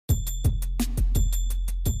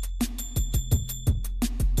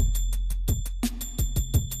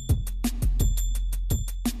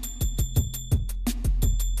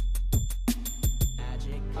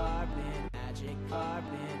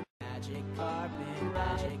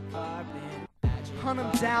Hunt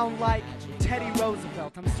him down like Teddy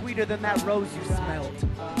Roosevelt. I'm sweeter than that rose you smelled.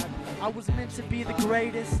 I was meant to be the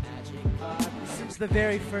greatest since the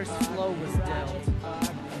very first flow was dealt.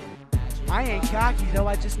 I ain't cocky though,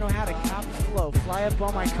 I just know how to cop the flow. Fly up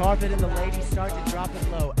on my carpet and the ladies start to drop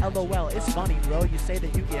it low. LOL, it's funny bro, you say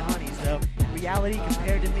that you get honeys though. In reality,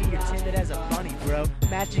 compared to me, you're timid as a bunny bro.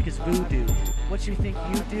 Magic is voodoo. What you think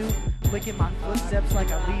you do? Licking my footsteps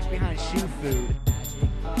like I leave behind shoe food.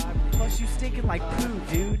 Plus you stinking like poo,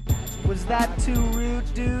 dude. Was that too rude,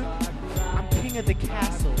 dude? I'm king of the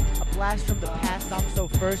castle. A blast from the past, I'm so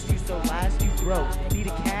first, you so last. You broke, need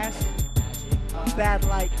a cast? I'm bad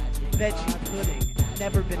like veggie pudding,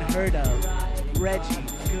 never been heard of. Reggie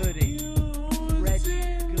Gooding.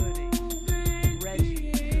 Reggie Gooding.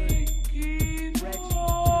 Reggie Gooding. Reggie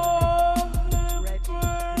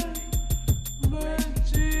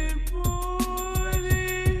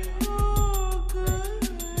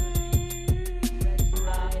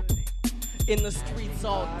In the streets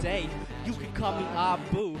all day, you can call me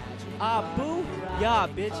Abu. Abu? Yeah,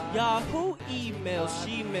 bitch. Yahoo emails,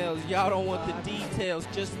 she-mails. Y'all don't want the details.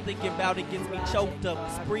 Just thinking about it gets me choked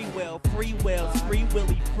up. Spree well, free wells, free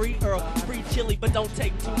Willie, free Earl, free chili. But don't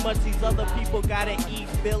take too much, these other people gotta eat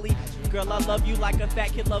Billy. Girl, I love you like a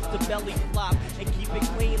fat kid loves to belly flop. And keep it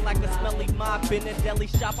clean like a smelly mop in a deli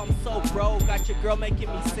shop. I'm so broke, got your girl making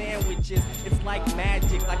me sandwiches. It's like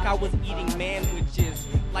magic, like I was eating manwiches.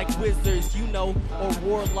 Like wizards, you know, or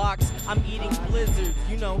warlocks. I'm eating blizzards,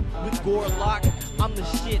 you know, with Gorlock. I'm the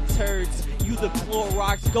shit turds, you the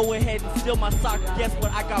Clorox. Go ahead and steal my socks, guess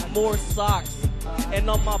what, I got more socks. And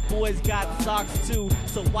all my boys got socks too.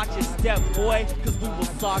 So watch your step, boy, cause we will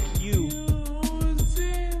sock you.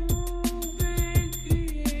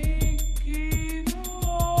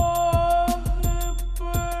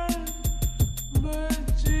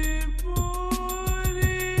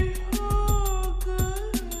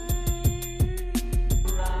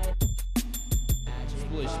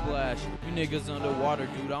 Splash, you niggas underwater,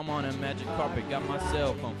 dude. I'm on a magic carpet, got my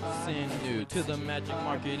cell phone, send nude to the magic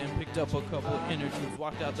market and picked up a couple interviews.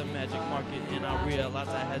 Walked out the magic market and I realized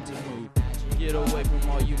I had to move. Get away from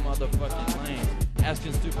all you motherfucking lames,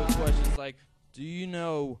 asking stupid questions like, do you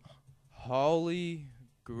know Holly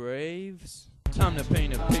Graves? Time to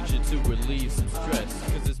paint a picture to relieve some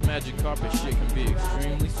stress, cause this magic carpet shit can be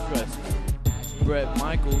extremely stressful. Brett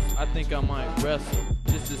Michaels, I think I might wrestle.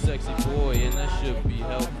 Just a sexy boy and that should be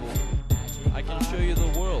helpful. I can show you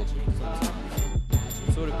the world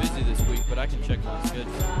sometimes. Sort of busy this week, but I can check my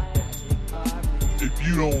schedule. If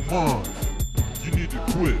you don't mind, you need to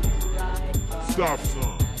quit. Stop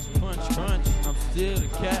son. Punch crunch, I'm still the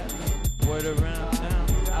cat. Word around town,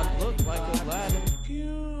 I look like a ladder.